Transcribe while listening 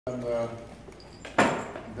the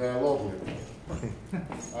log lift.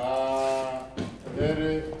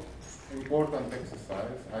 Very important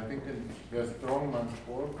exercise. I think in the strongman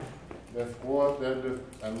sport, the squat, deadlift,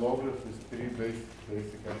 and log lift is three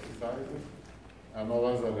basic exercises, and all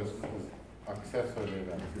other is accessory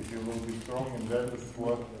events. If you will be strong in deadlift,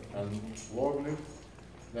 squat, and log lift,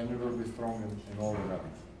 then you will be strong in all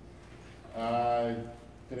events. I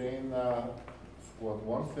train squat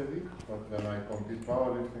once a week, but when I compete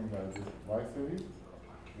powerlifting, I do twice a week.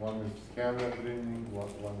 One is heavier training,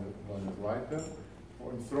 one is lighter.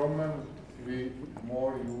 For strongman, we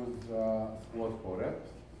more use squat for reps,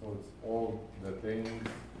 so it's all the training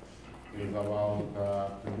is about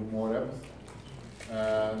to do more reps.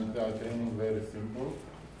 And training very simple.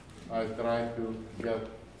 I try to get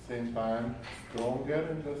same time stronger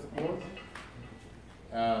in the squat,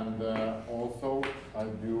 and also I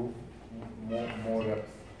do more reps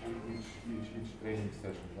each training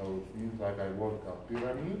session. So it means like I work a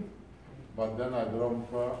pyramid, but then I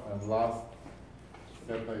drop and last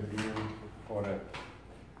set I do 4 reps,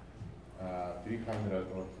 300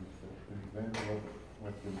 or 320,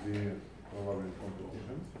 what will be probably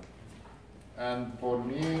competitions. And for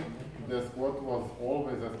me, the squat was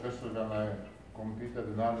always, especially when I competed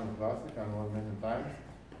in Arnold Classic and was many times,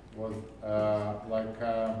 was like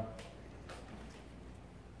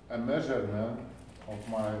a measurement of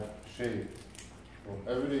my shape. So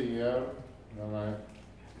every year when I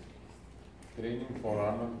training for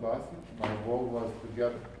Arnold Classic, my goal was to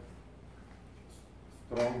get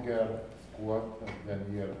stronger squat than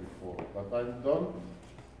year before. But I don't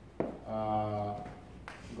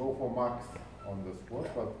go for max on the squat,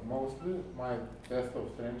 but mostly my test of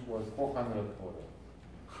strength was 400 for it.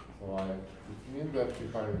 So it means that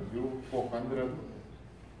if I do 400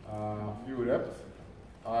 few reps,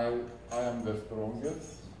 I am the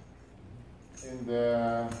strongest in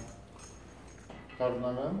the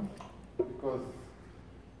tournament, because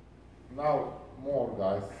now more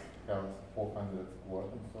guys have 400 squat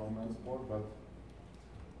in strongman sport, but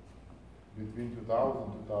between 2000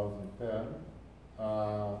 and 2010,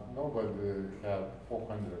 nobody had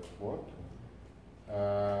 400 squat.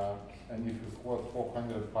 And if you squat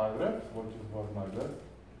 405 reps, which was my best,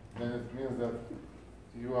 then it means that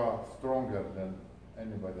you are stronger than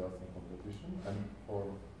anybody else in competition, and for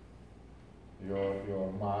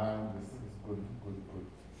your mind is good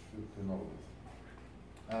to know this.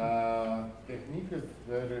 Technique is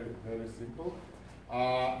very simple.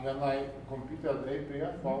 When I compete at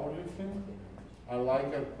APF powerlifting, I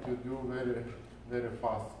like it to do very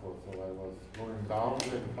fast squat. So I was going down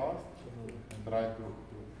very fast and try to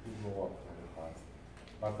go up very fast.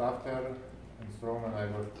 But after in strongman I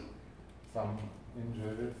got some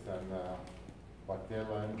injuries, and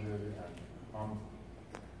patella injury and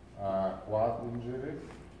quad injury.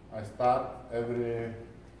 I start every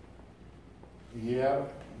year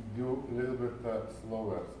do a little bit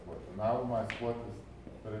slower squat. Now my squat is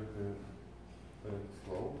pretty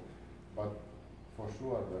slow, but for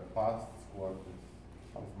sure the fast squat is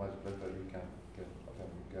much better. You can get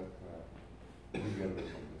bigger from this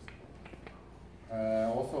squat.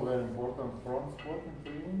 Also very important front squat in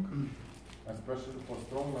training, especially for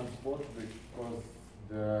strongman sport, because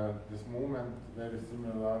this movement very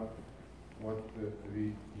similar what we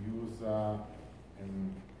use in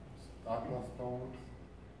atlas stones.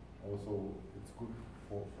 Also, it's good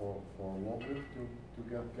for log lift to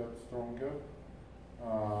get stronger,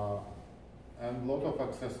 and a lot of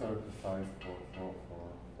accessory exercise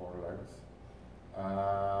for legs.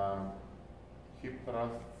 Hip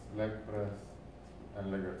thrusts, leg press, and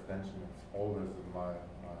leg extension. It's always in my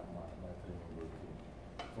training routine.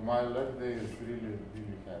 So my leg day is really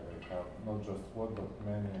heavy. I have not just squat, but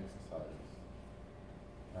many exercises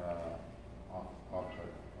after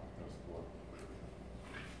squat.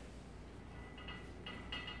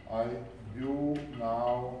 I do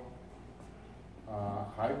now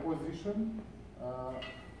high position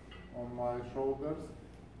on my shoulders.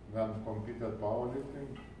 When competed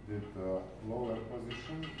powerlifting, did lower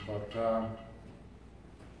position, but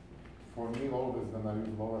for me always when I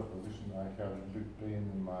use lower position, I have big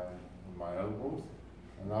pain in my elbows,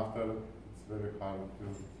 and after it's very hard to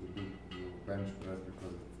do bench press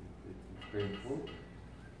because it's painful,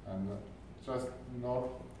 and just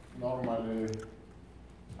normally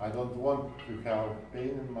I don't want to have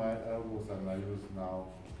pain in my elbows, and I use now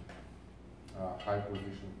high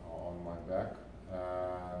position on my back,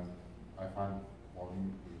 and I find for me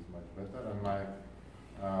it is much better, and my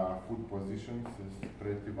foot positions is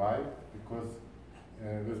pretty wide, because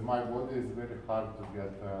with my body it's very hard to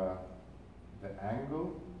get the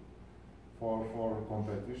angle for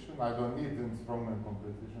competition. I don't need in strongman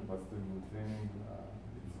competition, but still in training,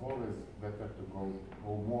 it's always better to go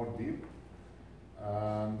more deep.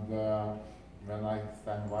 And when I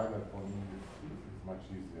stand wider, for me, it's much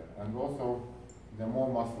easier. And also, the more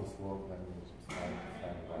muscles work when you stand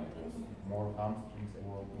wider. More hamstrings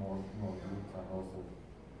work, more glutes, and also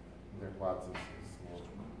the quads is more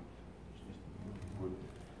good.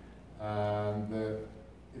 And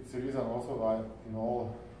it's the reason also why in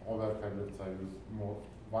all other habits I use more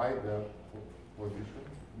wider position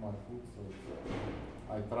in my foot, so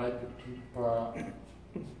I try to keep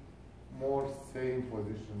more same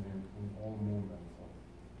position in all movements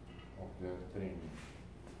of the training.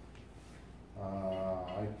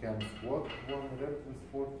 I can squat 1 rep with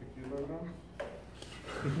 40 kilograms.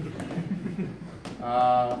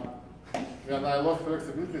 When I lost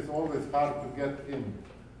flexibility, it's always hard to get in,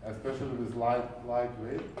 especially with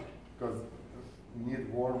lightweight, because you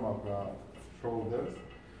need warm up shoulders.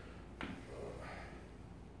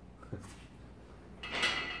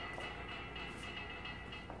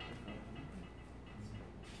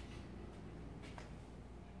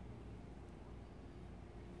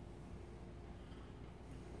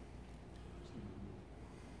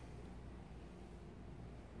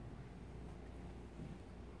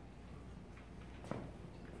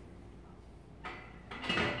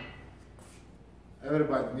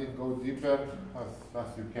 Everybody needs to go deeper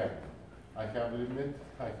as you can. I have limit,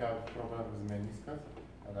 I have problem with meniscus,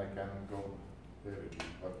 and I can go very deep,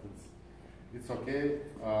 but it's okay.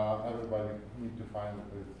 Everybody needs to find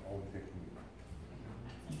its own technique.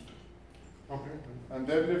 Okay. And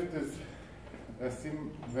deadlift is a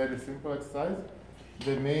very simple exercise.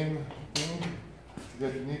 The main thing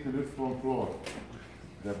that you need to lift from floor,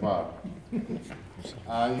 the bar.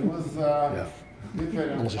 I use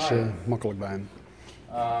different Anders is makkelijk bij hem.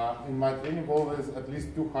 In my training always at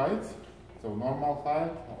least 2 heights, so normal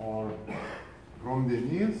height or from the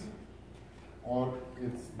knees, or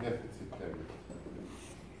it's deficit deadlift.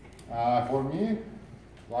 For me,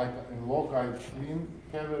 like in low height clean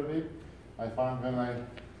heavy weight, I find when I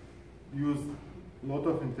use a lot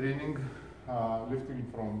of in training lifting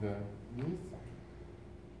from the knees,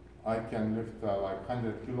 I can lift like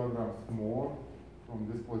 100 kilograms more from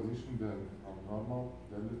this position than from normal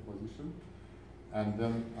deadlift position. And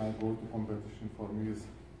then I go to competition. For me, it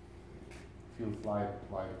feels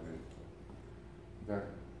lightweight. The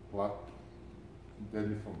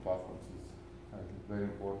deadlift from platforms is very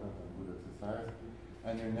important and good exercise.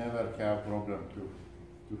 And you never have problem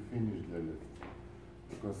to finish deadlift,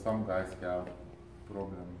 because some guys have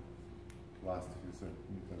problem last few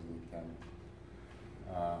centimeters they can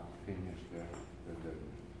finish the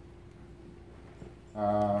deadlift.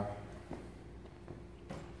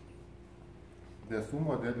 The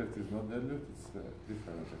sumo deadlift is not deadlift, it's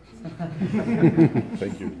different.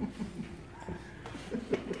 Thank you.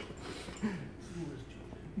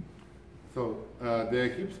 So the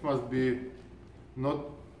hips must be not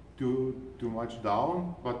too much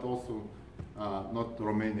down, but also not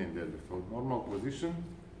Romanian deadlift. So normal position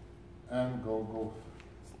and go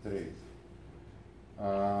straight.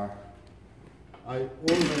 I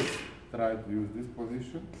always try to use this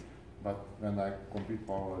position, but when I compete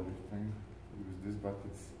powerlifting, use this, but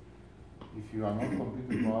if you are not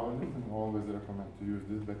competing powerlifting, I always recommend to use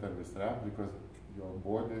this better with strap, because your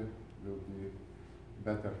body will be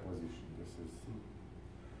better position. This is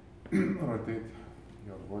rotate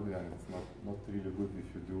your body, and it's not really good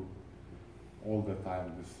if you do all the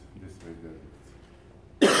time this way deadlifts.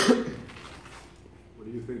 What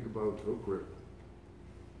do you think about hook grip?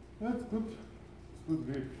 That's good. It's good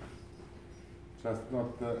grip. Just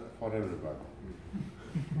not for everybody.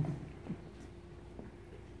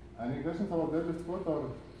 Any questions about deadlift squat,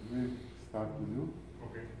 or we start with you?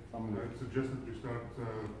 Okay. I suggest that we start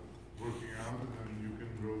working out, and then you can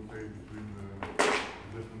rotate between the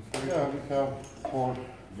different stages. Yeah, we have 4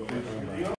 stations.